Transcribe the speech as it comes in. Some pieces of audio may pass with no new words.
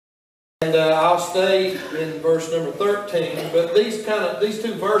And I'll stay in verse number 13, but these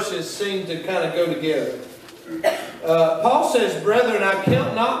two verses seem to kind of go together. Paul says, "Brethren, I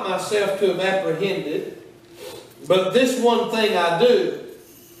count not myself to have apprehended, but this one thing I do,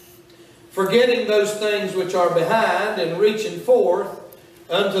 forgetting those things which are behind, and reaching forth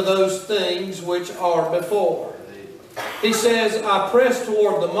unto those things which are before." He says, "I press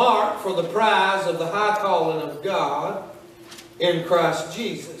toward the mark for the prize of the high calling of God in Christ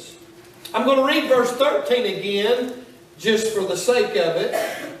Jesus." I'm going to read verse 13 again, just for the sake of it.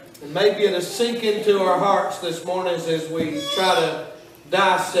 And maybe it'll sink into our hearts this morning as we try to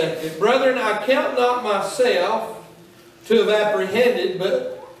dissect it. "Brethren, I count not myself to have apprehended,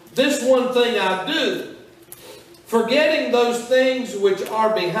 but this one thing I do, forgetting those things which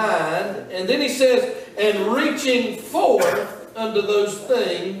are behind." And then he says, "and reaching forth unto those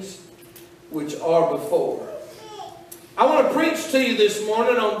things which are before." I want to preach to you this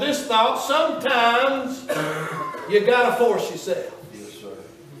morning on this thought. Sometimes you got to force yourself. Yes, sir.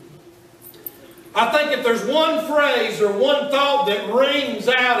 I think if there's one phrase or one thought that rings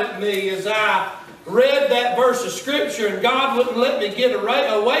out at me as I read that verse of Scripture and God wouldn't let me get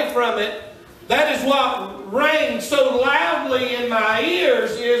away from it, that is what rang so loudly in my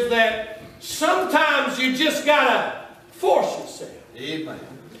ears, is that sometimes you just got to force yourself. Amen.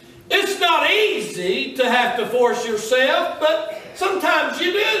 It's not easy to have to force yourself, but sometimes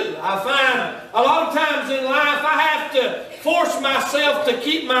you do. I find a lot of times in life I have to force myself to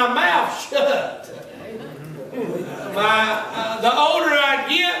keep my mouth shut. The older I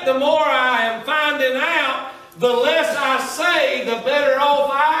get, the more I am finding out, the less I say, the better off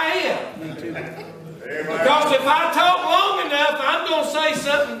I am. Because if I talk long enough, I'm going to say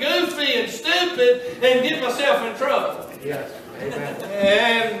something goofy and stupid and get myself in trouble. Yes. Amen.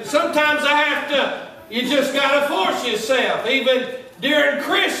 And sometimes you just got to force yourself, even during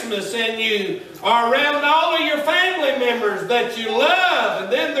Christmas, and you are around all of your family members that you love,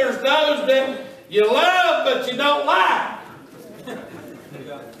 and then there's those that you love but you don't like.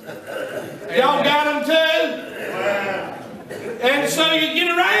 Y'all got them too? And so you get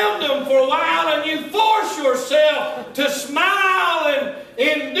around them for a while and you force yourself to smile and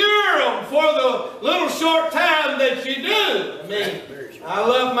endure them for the little short time that you do. I mean, I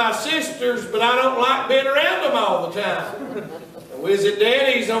love my sisters, but I don't like being around them all the time. We was at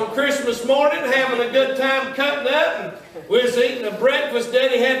Daddy's on Christmas morning having a good time cutting up, and we was eating a breakfast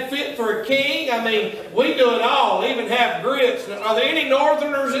Daddy had fit for a king. I mean, we do it all, even have grits. Are there any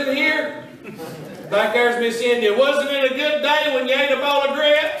Northerners in here? Back there's Miss India. Wasn't it a good day when you ate a bowl of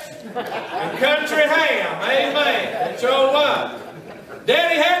grits? And country ham, amen. It sure was.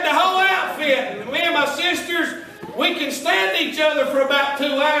 Daddy had the whole outfit, and me and my sisters, we can stand each other for about 2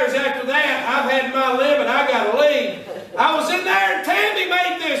 hours. After that, I've had my limit. I got to leave. I was in there, and Tammy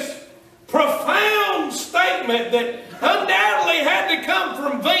made this profound statement that undoubtedly had to come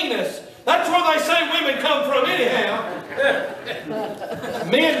from Venus. That's where they say women come from anyhow.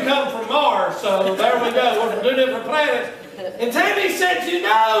 Men come from Mars, so there we go. We're from 2 different planets. And Tammy said, "You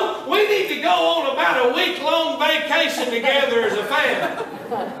know, we need to go on about a week-long vacation together as a family."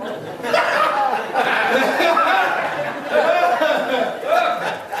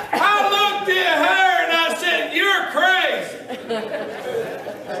 I looked at her and I said, "You're crazy."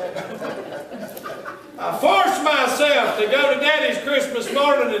 I forced myself to go to Daddy's Christmas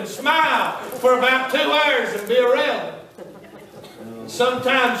morning and smile for about 2 hours and be around him.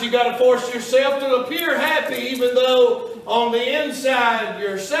 Sometimes you got to force yourself to appear happy even though on the inside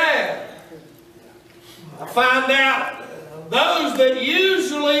you're sad. I find out those that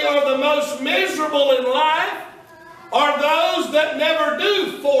usually are the most miserable in life are those that never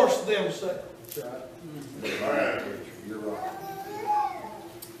do force themselves. Right. You're right.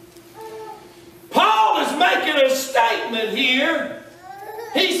 Paul is making a statement here.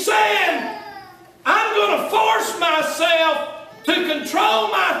 He's saying, I'm going to force myself to control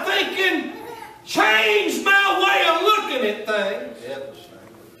my thinking, change my way of looking at things.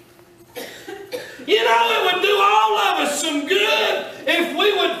 You know, it would do all of us some good if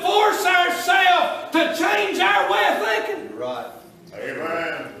we would force ourselves to change our way of thinking. You're right.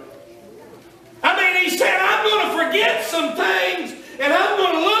 Amen. I mean, he said, I'm going to forget some things and I'm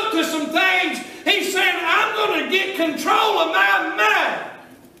going to look to some things. He's saying, I'm going to get control of my mind.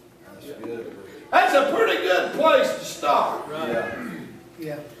 That's good. That's a pretty good place to start. Right.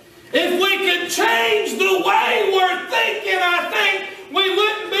 Yeah. If we could change the way we're thinking, I think we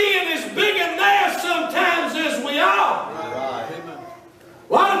wouldn't be in as big a mess sometimes as we are. Right.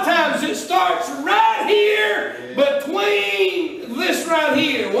 A lot of times it starts right here between this right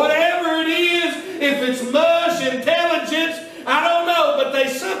here. Whatever it is, if it's mush, intelligence, I don't know, but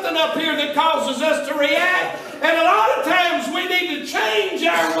there's something up here that causes us to react. And a lot of times we need to change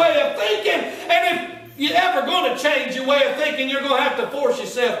our way of thinking. And if you're ever going to change your way of thinking, you're going to have to force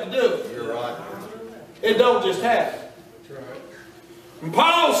yourself to do it. You're right. It don't just happen. And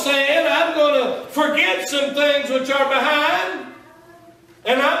Paul's saying, I'm going to forget some things which are behind,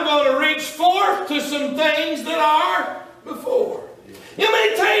 and I'm going to reach forth to some things that are before. Let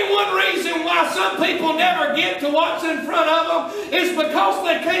me tell you one reason why some people never get to what's in front of them is because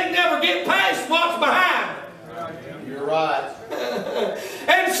they can't never get past what's behind them. You're right.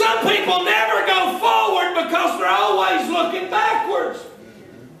 And some people never go forward because they're always looking backwards.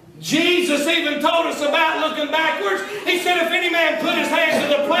 Jesus even told us about looking backwards. He said, if any man put his hand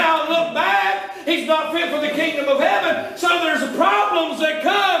to the plow and look back, he's not fit for the kingdom of heaven. So there's problems that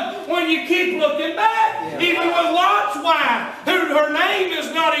come when you keep looking back. Even with Lot's wife, her name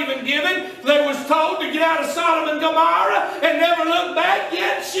is not even given. They was told to get out of Sodom and Gomorrah and never look back,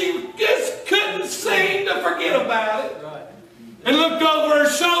 yet she just couldn't seem to forget about it. Right. And looked over her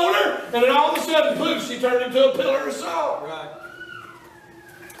shoulder, and then all of a sudden, poof, she turned into a pillar of salt. Right.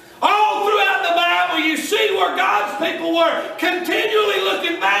 All throughout the Bible, you see where God's people were continually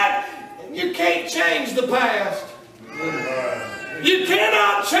looking back. And you can't change the past. You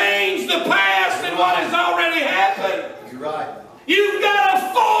cannot change the past and what has already happened. You're right. You've got to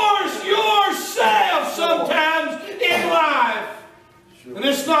force yourself sometimes in life. And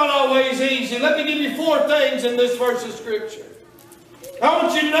it's not always easy. Let me give you 4 things in this verse of Scripture. I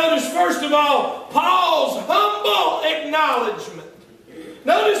want you to notice, first of all, Paul's humble acknowledgement.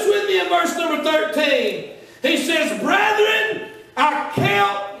 Notice with me in verse number 13. He says, brethren, I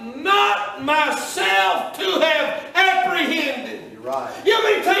count not myself to have apprehended. You're right. You want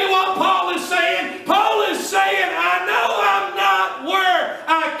me to tell you what Paul is saying? Paul is saying, I know I'm not where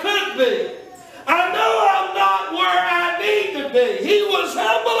I could be. I know I'm not where I need to be. He was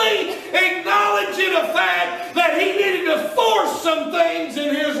humbly acknowledging the fact that he needed to force some things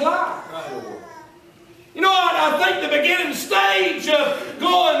in his life. You know what? I think the beginning stage of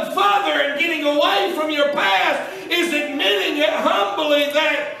going further and getting away from your past is admitting it humbly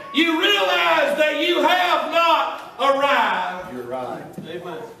that you realize that you have not arrived. You're right.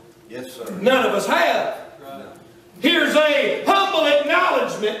 Amen. Yes, sir. None of us have. Right. Here's a humble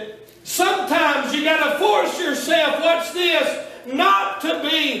acknowledgement. Sometimes you got to force yourself, watch this, not to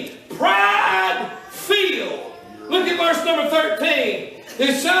be pride-filled. Look at verse number 13.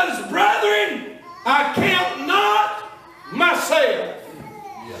 It says, brethren, I count not myself.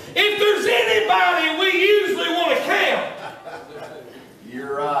 If there's anybody we usually want to count,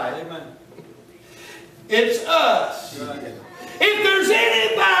 You're right. Amen. it's us. Right. If there's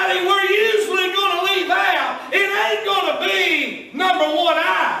anybody we're usually going to leave out, it ain't going to be number one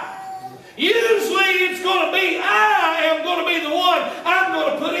I. Usually it's going to be I am going to be the one I'm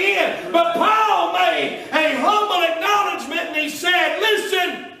going to put in. But Paul made a humble acknowledgement and he said,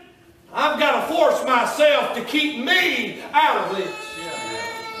 listen, I've got to force myself to keep me out of this.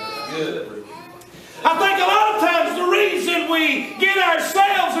 That's good. I think a lot of times the reason we get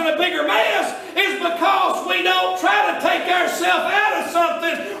ourselves in a bigger mess is because we don't try to take ourselves out of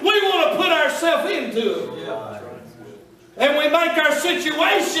something. We want to put ourselves into it. Yeah. And we make our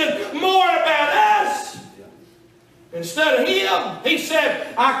situation more about us instead of him. He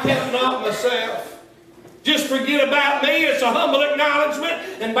said, I count not myself. Just forget about me. It's a humble acknowledgement.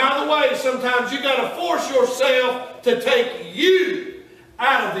 And by the way, sometimes you got to force yourself to take you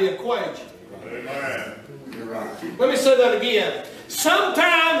out of the equation. Amen. You're right. Let me say that again.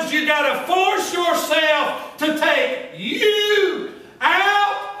 Sometimes you got to force yourself to take you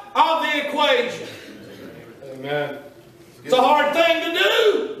out of the equation. Amen. It's a hard thing to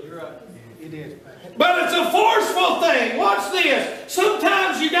do. You're right. It is. But it's a forceful thing. Watch this.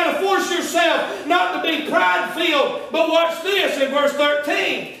 Sometimes you got to force yourself not to be pride-filled. But watch this in verse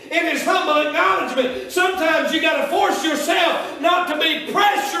 13. In his humble acknowledgement, sometimes you got to force yourself not to be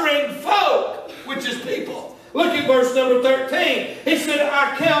pressuring folk, which is people. Look at verse number 13. He said,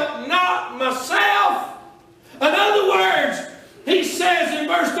 I count not myself. In other words, he says in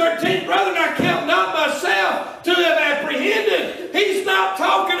verse 13, brethren, I count not myself to have apprehended. He's not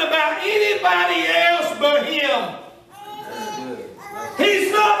talking about anybody else but him.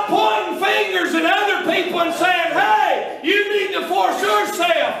 He's not pointing fingers at other people and saying, hey, you need to force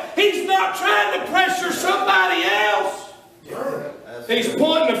yourself. He's not trying to pressure somebody else. He's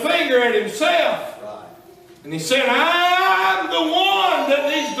pointing a finger at himself. And he said, I'm the one that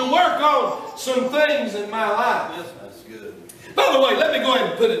needs to work on some things in my life. That's good. By the way, let me go ahead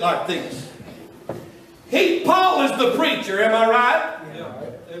and put it like this. Paul is the preacher, am I right?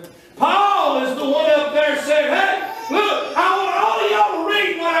 Paul is the one up there saying, hey, look, I want all of y'all to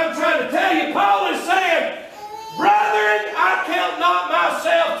read what I'm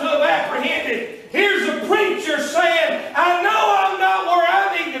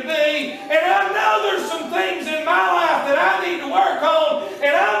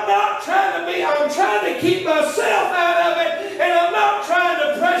trying to keep myself out of it, and I'm not trying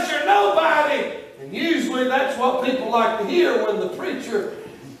to pressure nobody. And usually that's what people like to hear when the preacher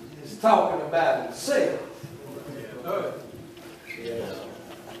is talking about himself.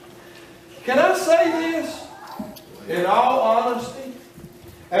 Can I say this in all honesty?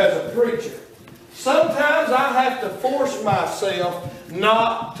 As a preacher, sometimes I have to force myself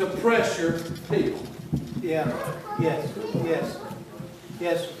not to pressure people. Yeah. Yes. Yes.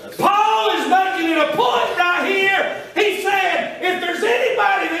 Yes. Paul is making it a point right here. He said, if there's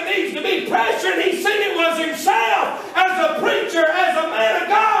anybody that needs to be pressured, he said it was himself. As a preacher, as a man of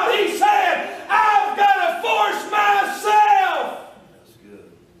God, he said, I've got to force myself. That's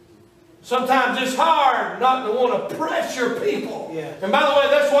good. Sometimes it's hard not to want to pressure people. Yeah. And by the way,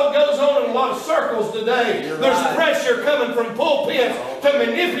 that's what goes on in a lot of circles today. You're There's right. pressure coming from pulpits to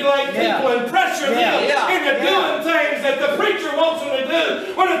manipulate people and pressure them into doing things that the preacher wants them to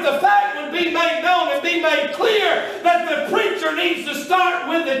do. When if the fact would be made known and be made clear that the preacher needs to start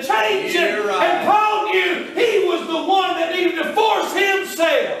with the changing. And Paul knew he was the one that needed to force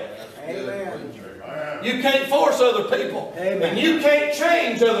himself. Amen. You can't force other people. Amen. And you can't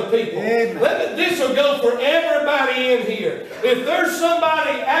change other people. This will go for everybody in here. If there's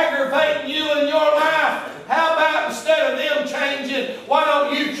somebody aggravating you in your life, how about instead of them changing, why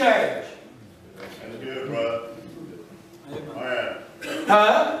don't you change? That's good, bro. Amen.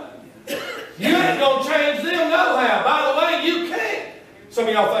 Huh? You ain't going to change them no how. By the way, you can't. Some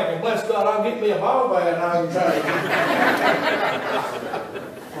of y'all thinking, bless God, I'll get me a ball bat and I can change.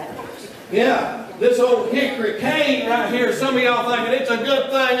 Yeah. This old hickory cane right here, some of y'all thinking it's a good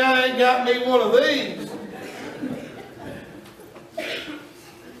thing I ain't got me one of these.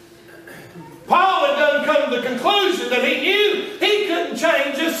 Paul had done come to the conclusion that he knew he couldn't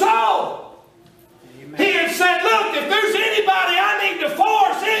change his soul. Amen. He had said, look, if there's anybody I need to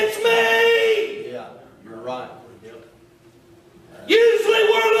force, it's me. Yeah, you're right. Usually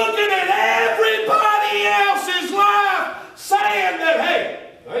we're looking at everybody else's life saying that, hey,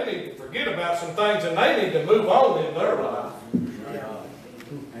 they need to forget about some things and they need to move on in their life.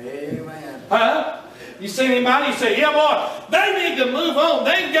 Amen. Huh? You see anybody say, yeah, boy, they need to move on.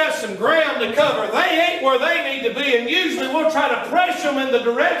 They've got some ground to cover. They ain't where they need to be. And usually we'll try to pressure them in the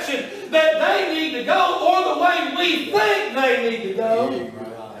direction that they need to go or the way we think they need to go.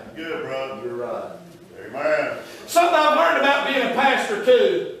 Good, bro. You're right. Amen. Something I've learned about being a pastor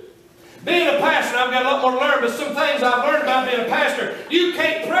too. Being a pastor, I've got a lot more to learn, but some things I've learned about being a pastor, you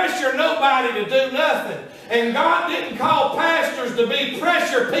can't pressure nobody to do nothing. And God didn't call pastors to be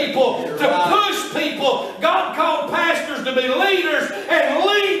pressure people, to push people. God called pastors to be leaders and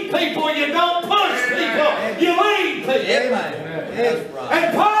lead people. You don't push people, you lead people. Amen.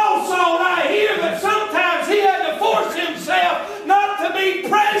 And Paul saw right here that sometimes he had to force himself not to be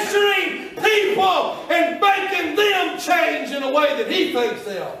pressuring people and making them change in a way that he thinks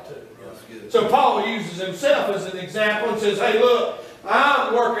they ought to. So Paul uses himself as an example and says, hey, look,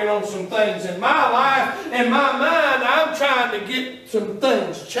 I'm working on some things in my life. In my mind, I'm trying to get some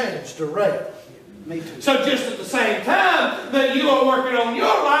things changed around. Me too. So just at the same time that you are working on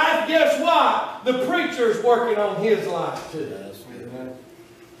your life, guess what? The preacher's working on his life too. That's good.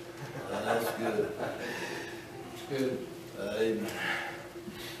 That's good. Good. Amen.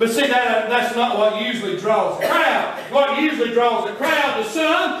 But see, that's not what usually draws the crowd. What usually draws the crowd to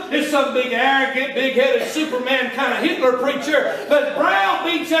some is some big arrogant, big-headed Superman kind of Hitler preacher that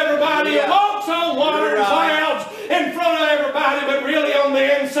browbeats everybody and walks on water and clouds in front of everybody, but really on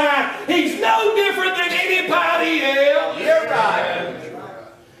the inside, he's no different than anybody else. You're right.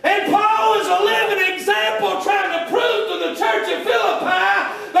 And Paul is a living example trying to prove to the church of Philippi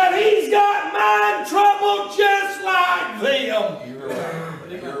that he's got mind trouble just like them. You're right.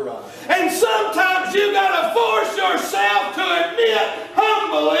 You're right. And sometimes you've got to force yourself to admit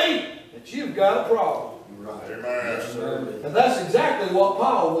humbly that you've got a problem. You're right. Amen. Yes, sir. And that's exactly what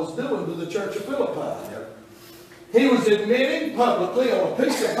Paul was doing to the church of Philippi. Yep. He was admitting publicly on a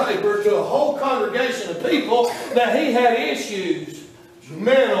piece of paper to a whole congregation of people that he had issues,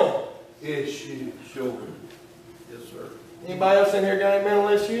 mental issues. Sure. Yes, sir. Anybody else in here got any mental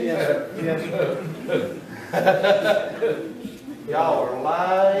issues? Yes, sir. Y'all are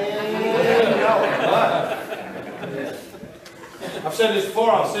lying. Y'all are lying. I've said this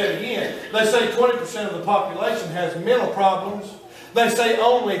before, I'll say it again. They say 20% of the population has mental problems. They say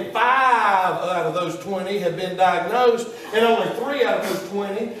only 5 out of those 20 have been diagnosed, and only 3 out of those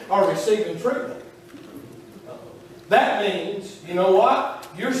 20 are receiving treatment. That means, you know what?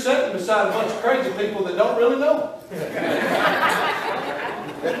 You're sitting beside a bunch of crazy people that don't really know.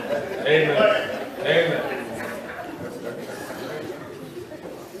 Amen. Amen.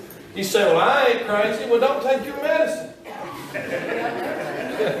 You say, well, I ain't crazy. Well, don't take your medicine.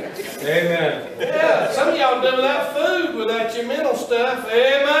 Amen. Yeah, some of y'all do without food, without your mental stuff.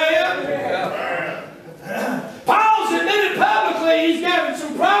 Amen. Paul's admitted publicly he's having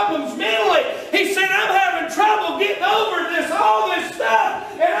some problems mentally. He said, I'm having trouble getting over all this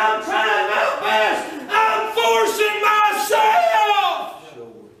stuff, and I'm trying my best. I'm forcing myself.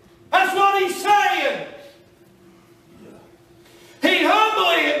 That's what he's saying. He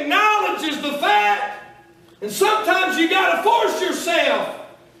humbly acknowledges the fact, and sometimes you got to force yourself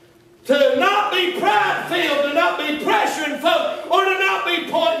to not be pride-filled, to not be pressuring folks, or to not be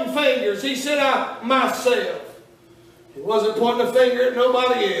pointing fingers. He said, myself. He wasn't pointing a finger at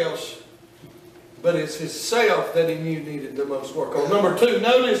nobody else, but it's himself that he knew needed the most work on. Number two,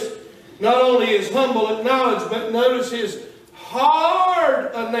 notice not only his humble acknowledgement, notice his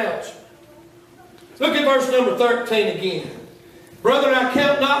hard announcement. Look at verse number 13 again. Brethren, I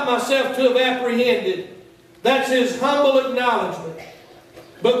count not myself to have apprehended. That's his humble acknowledgement.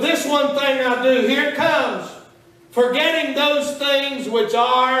 But this one thing I do, here it comes, forgetting those things which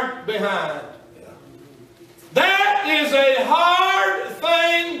are behind. That is a hard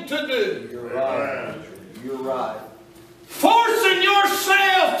thing to do. You're right. You're right. Forcing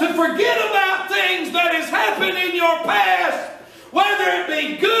yourself to forget about things that has happened in your past, whether it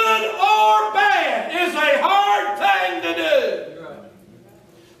be good or bad, is a hard thing to do.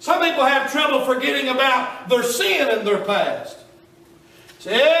 Some people have trouble forgetting about their sin in their past. It's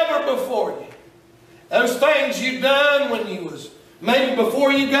ever before you. Those things you done when you was, maybe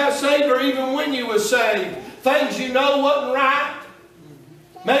before you got saved or even when you was saved. Things you know wasn't right.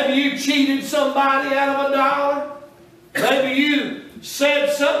 Maybe you cheated somebody out of $1. Maybe you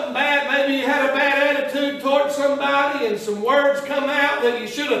said something bad. Maybe you had a bad attitude towards somebody and some words come out that you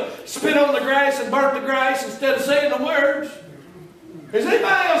should have spit on the grass and burnt the grass instead of saying the words. Is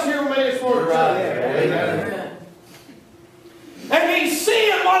anybody else here with me this morning? Right. And he's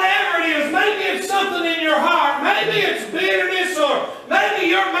seeing whatever it is. Maybe it's something in your heart. Maybe it's bitterness, or maybe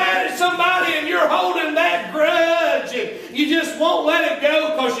you're mad at somebody and you're holding that grudge and you just won't let it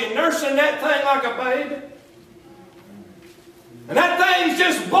go because you're nursing that thing like a baby. And that thing's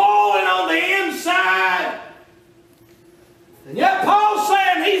just boiling on the inside. And yet Paul's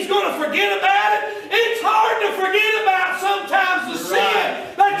saying he's going to forget about it. It's hard to forget about sometimes the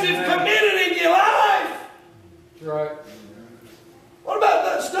sin that you've committed in your life. That's right. What about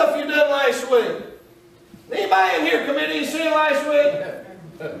that stuff you done last week? Anybody in here commit any sin last week?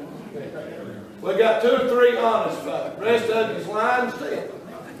 We got 2 or 3 honest folk. The rest of you's lying still.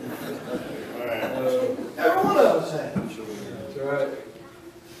 Every one of us has. That's right.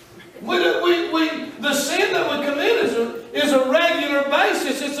 The sin that we commit is a regular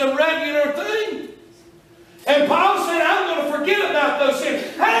basis. It's a regular thing. And Paul said, I'm going to forget about those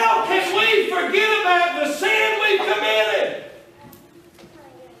sins. How can we forget about the sin we've committed?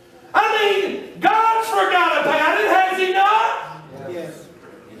 I mean, God's forgot about it, has He not? Yes.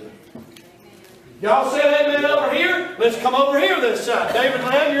 Y'all said amen over here? Let's come over here this side. David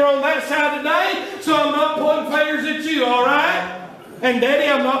Lamb, you're on that side today, so I'm not pointing fingers at you, all right? And Daddy,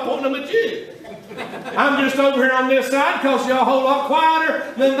 I'm not pointing them at you. I'm just over here on this side because you're a whole lot quieter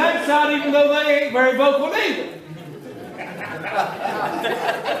than that side, even though they ain't very vocal neither.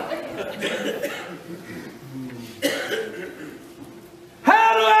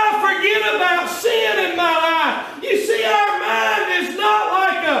 How do I forget about sin in my life? You see, our mind is not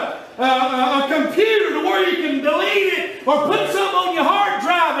like a computer to where you can delete it or put something on your hard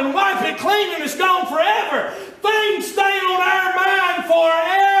drive and wipe it clean and it's gone forever. Things stay on our mind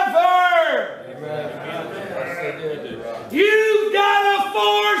forever. You've got to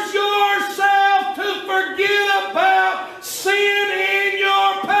force yourself to forget about sin in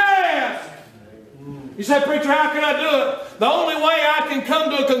your past. You say, preacher, how can I do it? The only way I can come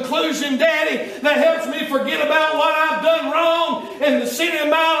to a conclusion, Daddy, that helps me forget about what I've done wrong and the sin in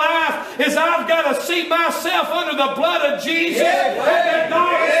my life is I've got to see myself under the blood of Jesus. And that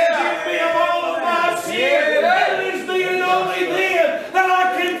God has forgiven me of all of my sin. And it is then and only then that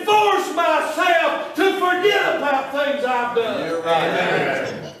I can force myself to forget about things I've done. You're right.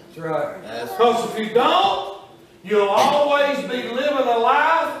 That's right. Because if you don't, you'll always be living a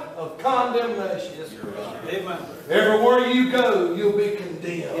life of condemnation. Yes, you're right. Amen. Everywhere you go, you'll be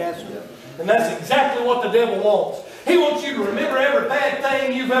condemned. Yes, sir. And that's exactly what the devil wants. He wants you to remember every bad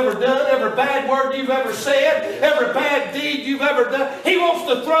thing you've ever done, every bad word you've ever said, every bad deed you've ever done. He wants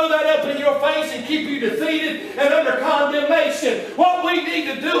to throw that up in your face and keep you defeated and under condemnation. What we need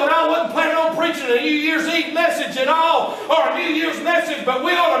to do, and I wasn't planning on preaching a New Year's Eve message at all, or a New Year's message, but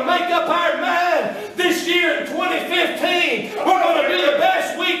we ought to make up our mind this year in 2015. We're going to do the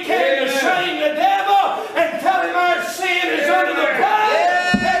best we can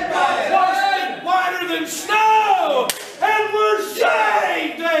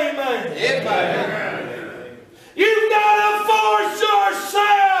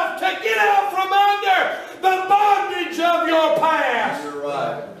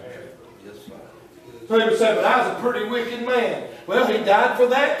People say, but I was a pretty wicked man. Well, he died for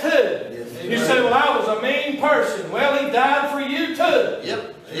that too. You say, well, I was a mean person. Well, he died for you too.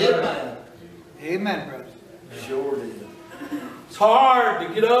 Yep. Amen. Amen, brother. Sure did. It's hard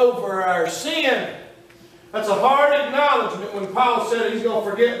to get over our sin. That's a hard acknowledgement when Paul said he's going to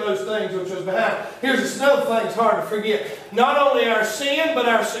forget those things which was behind. Here's another thing that's hard to forget. Not only our sin, but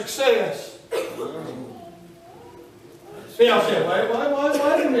our success. Y'all say,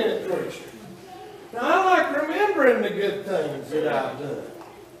 wait a minute, preacher. Now, I like remembering the good things that I've done.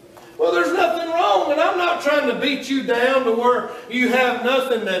 Well, there's nothing wrong, and I'm not trying to beat you down to where you have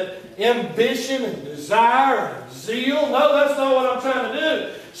nothing that ambition and desire and zeal. No, that's not what I'm trying to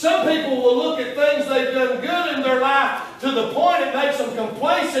do. Some people will look at things they've done good in their life to the point it makes them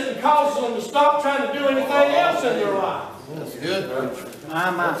complacent and causes them to stop trying to do anything else in their life. That's good, preacher.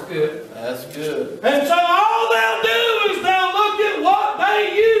 That's good. That's good. And so all they'll do is they'll look at what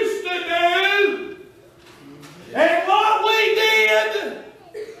they used to do and what we did.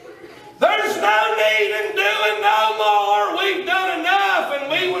 There's no need in doing no more. We've done enough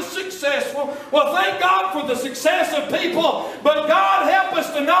and we were successful. Well, thank God for the success of people, but God help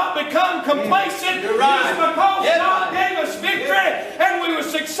us to not become complacent just because God gave us victory and we were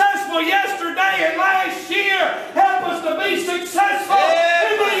successful yesterday and last year. Help us to be successful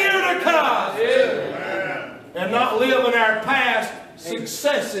in the year to come. And not live in our past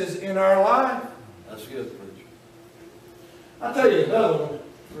successes in our life. That's good, preacher. I'll tell you another one.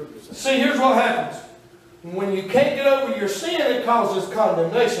 See, here's what happens. When you can't get over your sin, it causes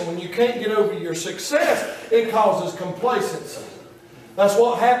condemnation. When you can't get over your success, it causes complacency. That's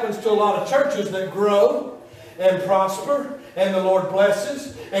what happens to a lot of churches that grow and prosper, and the Lord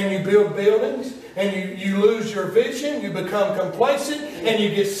blesses, and you build buildings, and you lose your vision, you become complacent, and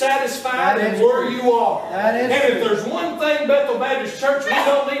you get satisfied in where you are. And if there's one thing Bethel Baptist Church we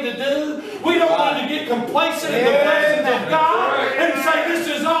don't need to do, we don't need to get complacent in the blessings of God and say this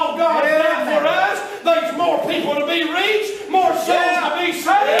is all God's done for us. There's more people to be reached, more souls to be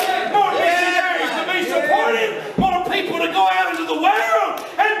saved, more missionaries to be supported, more people to go out into the world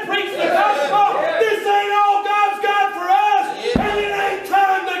and preach the gospel. This ain't all God's got for us, and it ain't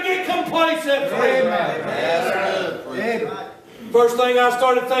time to get complacent. First thing I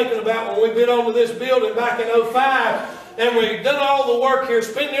started thinking about when we been onto this building back in 2005, and we done all the work here,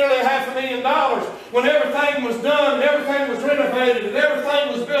 spent nearly $500,000. When everything was done, and everything was renovated, and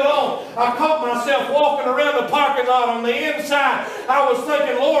everything was built on, I caught myself walking around the parking lot on the inside. I was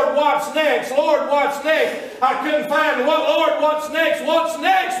thinking, Lord, what's next? Lord, what's next? I couldn't find what, Lord, what's next? What's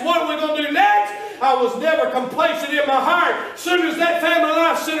next? What are we going to do next? I was never complacent in my heart. As soon as that Family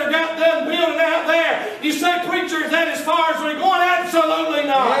Life Center got done building out there, you say, preacher, is that as far as we're going? Absolutely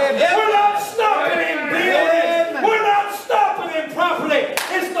not. We're not stopping in building. We're not stopping in property.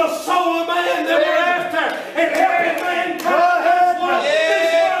 It's the soul of man that we're after. And helping mankind. That's what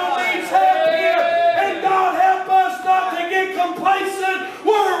this world needs help here. And God help us not to get complacent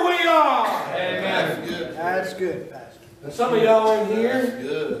where we are. Amen. That's good, Pastor. And some of y'all in here, That's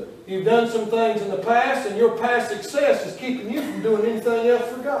good. you've done some things in the past, and your past success is keeping you from doing anything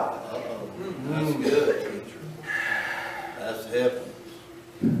else for God. That's good, preacher. That's heaven.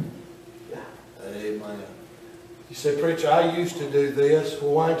 Amen. You say, preacher, I used to do this.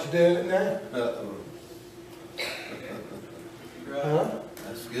 Well, why aren't you doing it now? Huh?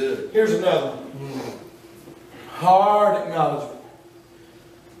 That's good. Here's another one. Hard acknowledgement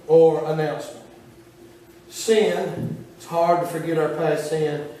or announcement. Sin, it's hard to forget our past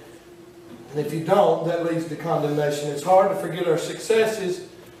sin. And if you don't, that leads to condemnation. It's hard to forget our successes,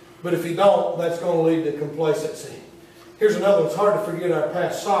 but if you don't, that's going to lead to complacency. Here's another one. It's hard to forget our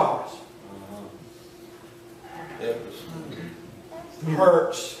past sorrows.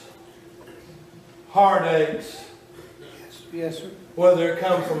 Hurts, heartaches, Yes, sir. whether it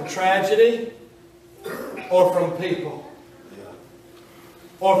come from tragedy or from people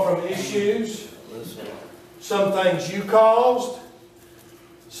or from issues. Some things you caused,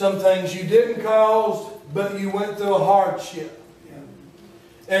 some things you didn't cause, but you went through a hardship.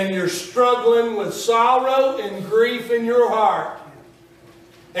 And you're struggling with sorrow and grief in your heart.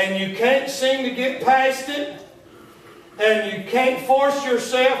 And you can't seem to get past it. And you can't force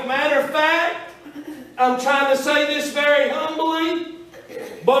yourself. Matter of fact, I'm trying to say this very humbly,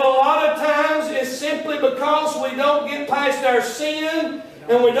 but a lot of times it's simply because we don't get past our sin,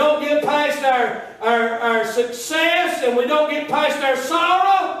 and we don't get past our success, and we don't get past our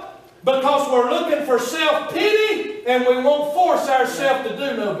sorrow, because we're looking for self-pity, and we won't force ourselves to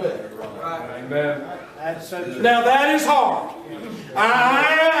do no better. Amen. That's so true. Now that is hard.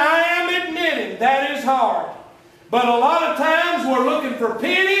 I am admitting that is hard. But a lot of times we're looking for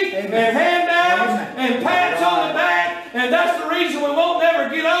pity and handouts and pats on the back, and that's the reason we won't never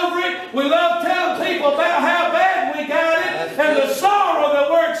get over it. We love telling people about how bad we got it and the sorrow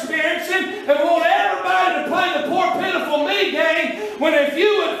that we're experiencing, and we want everybody to play the poor pitiful me game, when if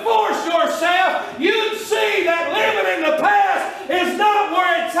you would force yourself, you'd see that living in the past is not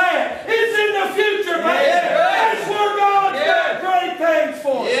where it's at. It's in the future, baby. That's where God's got great things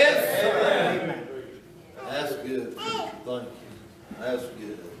for us. Yes. That's good. Thank you. That's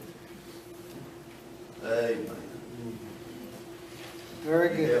good. Amen. Very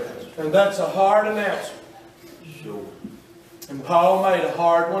good. And that's a hard announcement. Sure. And Paul made a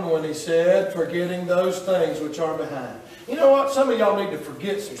hard one when he said, forgetting those things which are behind. You know what? Some of y'all need to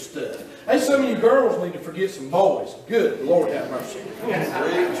forget some stuff. Hey, some of you girls need to forget some boys. Good Lord have mercy. And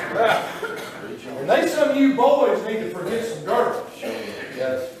they, some of you boys need to forget some girls.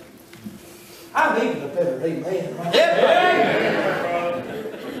 Yes. I needed a better amen. Right? Yeah.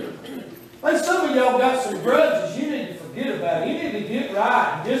 Hey, some of y'all got some grudges you need to forget about. You need to get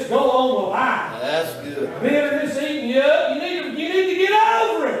right and just go on the line. That's good. Bitterness eating you up. You need to get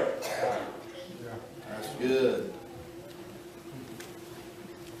over it. That's good.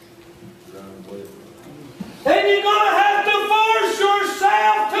 And you're going to have to force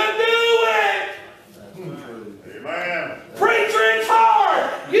yourself to do it. That's true. Amen. Preacher, it's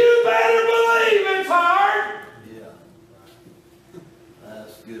hard. You better believe it's hard. Yeah.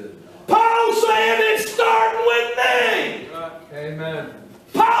 That's good. Paul said it's starting with me. Amen.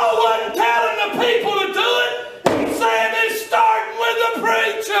 Paul wasn't telling the people to do it. He said it's starting with the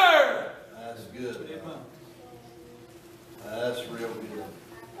preacher. That's good. That's real good.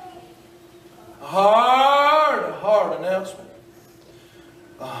 A hard announcement.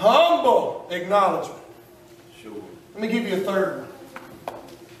 A humble acknowledgement. Sure. Let me give you a third one.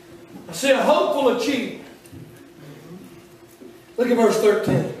 I see a hopeful achievement. Look at verse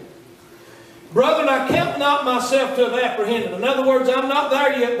 13. Brethren, I count not myself to have apprehended. In other words, I'm not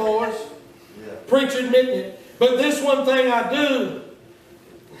there yet, boys. Yeah. Preacher admitting it. But this one thing I do.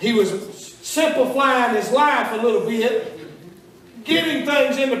 He was simplifying his life a little bit, getting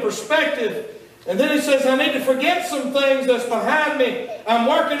things into perspective. And then he says, I need to forget some things that's behind me. I'm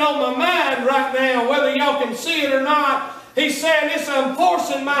working on my mind right now, whether y'all can see it or not. He's saying this, I'm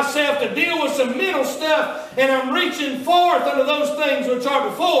forcing myself to deal with some mental stuff, and I'm reaching forth unto those things which are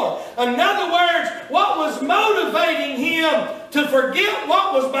before. In other words, what was motivating him to forget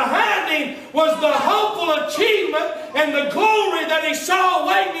what was behind him was the hopeful achievement and the glory that he saw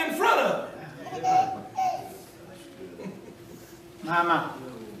waiting in front of him. Mama.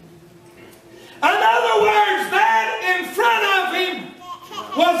 In other words, that in front of him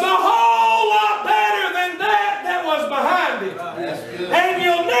was a whole lot better than that was behind him. That's good. And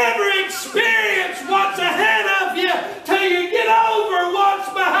you'll never experience what's ahead of you till you get over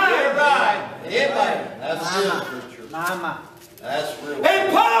what's behind you. Right. Amen. That's good, preacher. Mama. That's real. And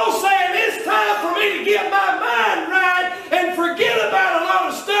Paul's saying it's time for me to get my mind right and forget about a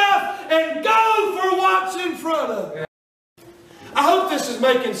lot of stuff and go for what's in front of me. I hope this is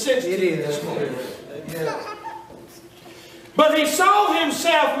making sense to you this morning. But he saw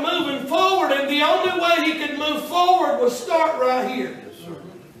himself moving forward, and the only way he could move forward was start right here. Yes, sir.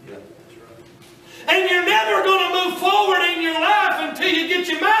 Yeah, that's right. And you're never going to move forward in your life until you get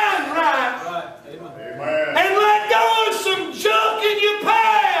your mind right. Amen. And let go of some junk in your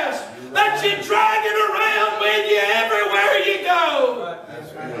past that you're dragging around with you everywhere you go.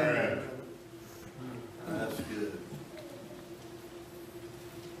 That's good. Amen. That's good.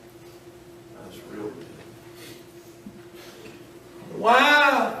 That's real good.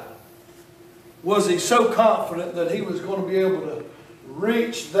 Why was he so confident that he was going to be able to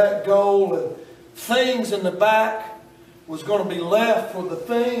reach that goal, and things in the back was going to be left for the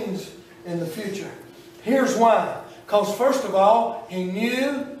things in the future? Here's why. Because first of all, he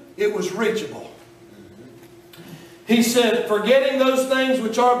knew it was reachable. He said, forgetting those things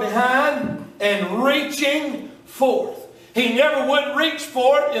which are behind and reaching forth. He never would reach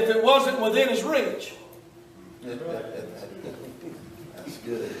for it if it wasn't within his reach. That's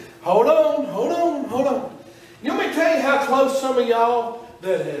good. Hold on. You want me to tell you how close some of y'all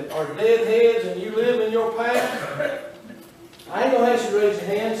that are deadheads and you live in your past? I ain't going to ask you to raise your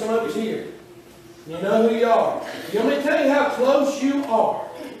hand. Some of you's here. You know who you are. You want me to tell you how close you are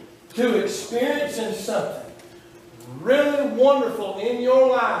to experiencing something really wonderful in your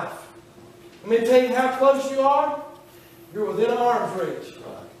life? Let me tell you how close you are. You're within arm's reach.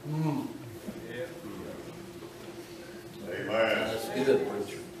 Amen. That's good,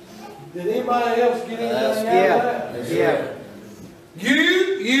 preacher. Did anybody else get anything out of that? Yeah.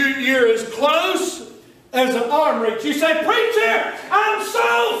 You're as close as an arm reach. You say, preacher, I'm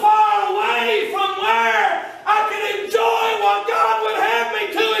so far away from where I can enjoy what God would have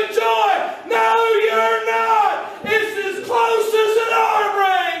me to enjoy. No, you're not. It's as close as an arm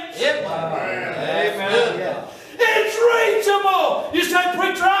reach. Yep. Amen. It's reachable. You say,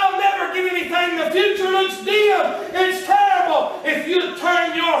 preacher, I'll never get anything. The future looks dim. It's terrible. If you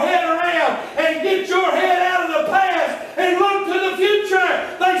turn your head around and get your head out of the past and look to the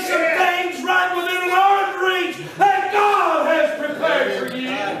future, there's some things right within an arm's reach that God has prepared for you.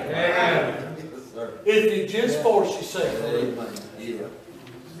 Amen. If you just force yourself. Amen. Yeah.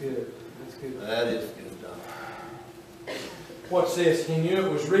 That's good. That's good. That is good, Doc. What's this? He knew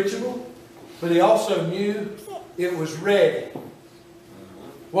it was reachable, but he also knew it was ready.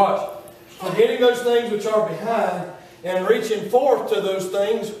 Watch. Forgetting those things which are behind and reaching forth to those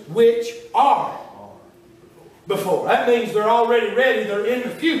things which are before. That means they're already ready. They're in the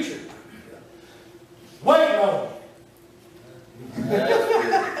future. Waiting on it. That's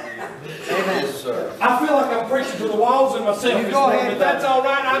good. Yes, sir. I feel like I'm preaching to the walls and myself. You this go morning, ahead, but that's all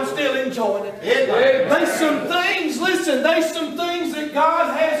right. I'm still enjoying it. There's some things, listen, there's some things that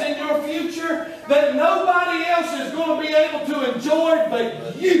God has in your future that nobody else is going to be able to enjoy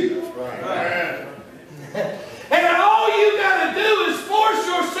but you. That's right. And all you got to do is force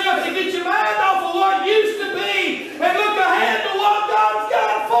yourself to get your mind off of what used to be and look ahead to what God's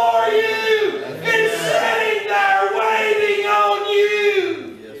got for you. It's sitting there waiting on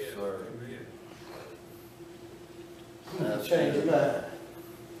you. Yes, sir. That's Change your good. mind.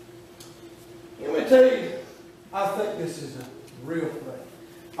 Let me tell you, I think this is a real thing.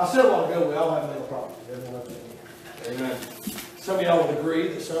 I said a while ago, we all have mental problems. Everyone up in here. Amen. Some of y'all would agree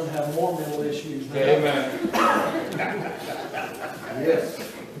that some have more mental issues than Amen. Yes.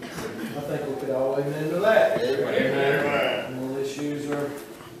 I think we could all amen to that. Amen. Mental issues are...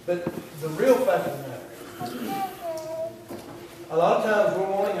 But the real fact of the matter, a lot of times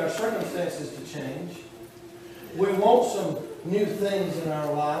we're wanting our circumstances to change. We want some new things in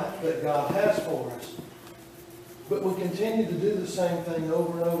our life that God has for us. But we continue to do the same thing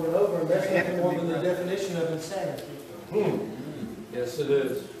over and over and over, and that's nothing more than the definition of insanity. Yes, it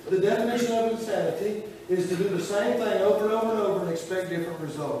is. The definition of insanity is to do the same thing over and over and over and expect different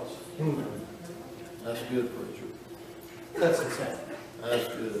results. That's good, preacher. That's insanity. That's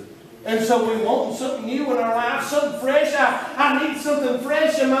good. And so we want something new in our life, something fresh. I need something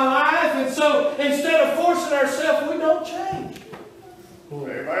fresh in my life. And so instead of forcing ourselves, we don't change.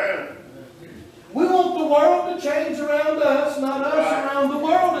 Amen. We want the world to change around us, not us around the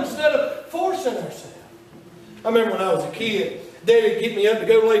world, instead of forcing ourselves. I remember when I was a kid, Daddy'd get me up to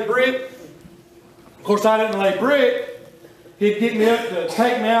go lay brick. Of course, I didn't lay brick. He'd get me up to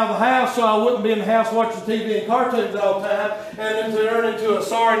take me out of the house so I wouldn't be in the house watching TV and cartoons all the time, and then to turn into a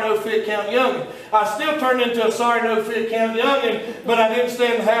sorry, no-fit county youngin. I still turned into a sorry, no-fit county youngin, but I didn't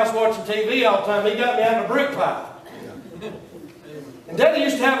stay in the house watching TV all the time. He got me out of the brick pile. And Daddy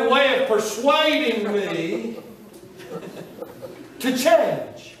used to have a way of persuading me to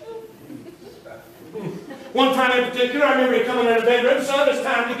change. One time in particular, I remember he coming in the bedroom, son, it's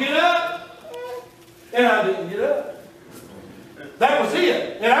time to get up. And I didn't get up. That was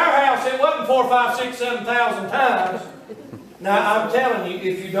it. In our house, it wasn't 4, 5, 6, 7,000 times. Now, I'm telling you,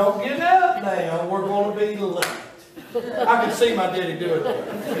 if you don't get up now, we're going to be late. I can see my daddy doing that.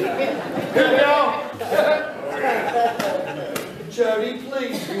 Here we go. Jody,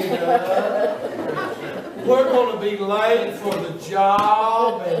 please get up. We're going to be late for the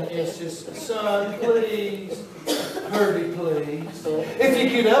job, and it's just, son, please. Hurdy, please. If you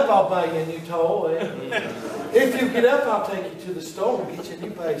get up, I'll buy you a new toy. If you get up, I'll take you to the store and get you a new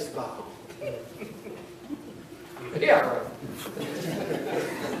baseball. Yeah.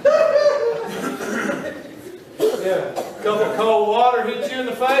 Yeah. Cup of cold water hits you in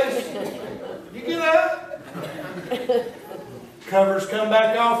the face. You get up. Covers come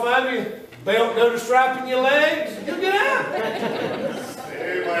back off of you. Belt go to striping your legs. You get up.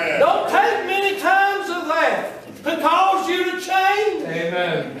 Amen. Don't take many times of that to cause you to change.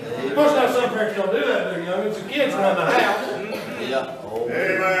 Amen. Of course, now some parents don't do that to their youngins. The kids run the house. Yeah. Oh,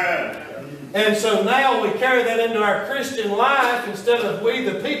 Amen. And so now we carry that into our Christian life. Instead of we,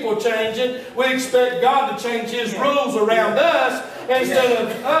 the people, changing, we expect God to change His rules around us instead of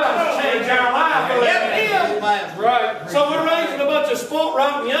us change our life around Him. Right. So we're raising a bunch of sport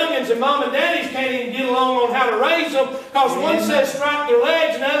rotten youngins, and mom and daddies can't even get along on how to raise them because one says strike their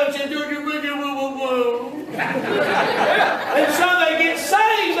legs and the other says do woo. And so they get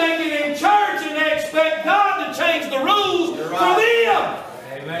saved, they get in church, and they expect God to change the rules for them.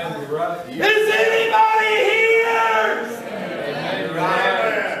 Amen. You're right. Is anybody here? Amen. You're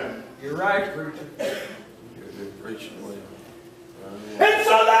right. You're right, preacher. preaching well. And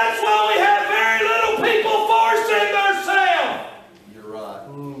so that's why we have very little people forcing themselves. You're right.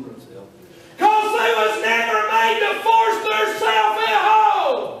 Because they was never made to force themselves at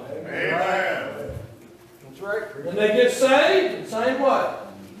home. Amen. That's right, preacher. And they get saved, the same way.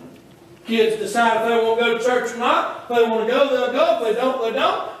 Kids decide if they want to go to church or not. If they want to go, they'll go. If they don't, they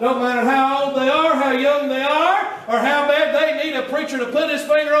don't. Don't matter how old they are, how young they are, or how bad they need a preacher to put his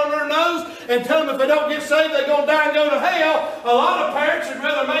finger on their nose and tell them if they don't get saved, they're going to die and go to hell. A lot of parents would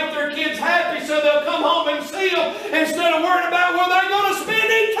rather make their kids happy so they'll come home and see them instead of worrying about where they're going to spend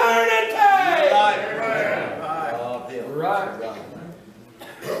eternity. Right.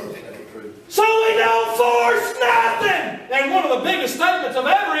 So we don't force nothing. And one of the biggest statements of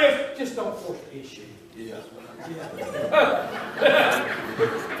ever is, just don't force the issue. Yeah. Right.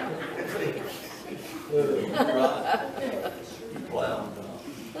 You plowing, Tom.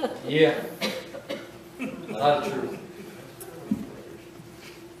 Yeah. A lot of truth.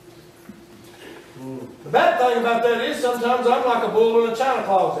 The bad thing about that is sometimes I'm like a bull in a china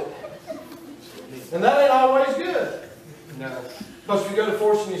closet. And that ain't always good. No. Because if you go to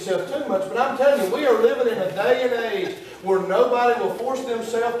forcing yourself too much. But I'm telling you, we are living in a day and age where nobody will force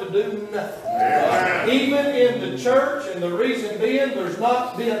themselves to do nothing. Amen. Even in the church, and the reason being,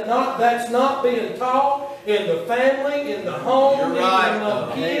 that's not being taught in the family, in the home, You're right. even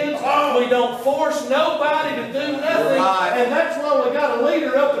among kids. We don't force nobody to do nothing. Right. And that's why we got a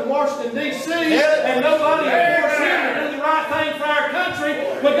leader up in Washington, D.C., and nobody will force him to do the right thing for our country.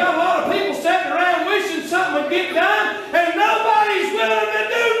 We got a lot of people sitting around wishing something would get done, and nobody's willing to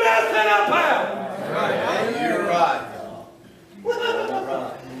do nothing about it. Right. You're right. You're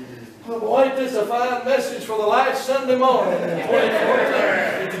right. Oh, boy, ain't this a fine message for the last Sunday morning in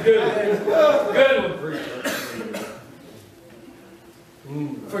 2014? It's a good one. Good one, preacher.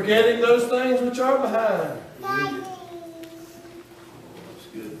 Forgetting those things which are behind. That's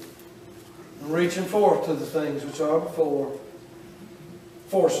good. And reaching forth to the things which are before.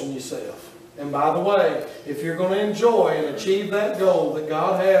 Forcing yourself. And by the way, if you're going to enjoy and achieve that goal that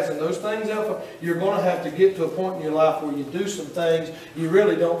God has and those things, you're going to have to get to a point in your life where you do some things you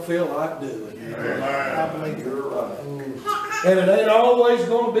really don't feel like doing. Amen. believe You're right. And it ain't always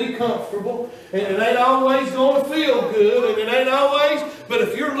going to be comfortable. And it ain't always going to feel good. And it ain't always... But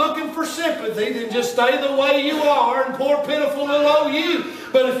if you're looking for sympathy, then just stay the way you are and poor pitiful little old you.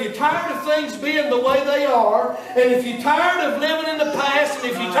 But if you're tired of things being the way they are, and if you're tired of living in the past, and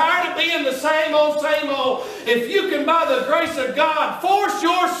if you're tired of being the same old, if you can, by the grace of God, force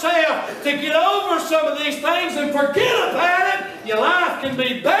yourself to get over some of these things and forget about it, your life can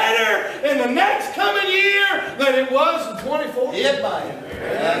be better in the next coming year than it was in 2014. Amen.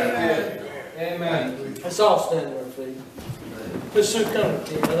 That's good. Amen. Let's all stand on our feet. Let's come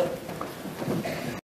to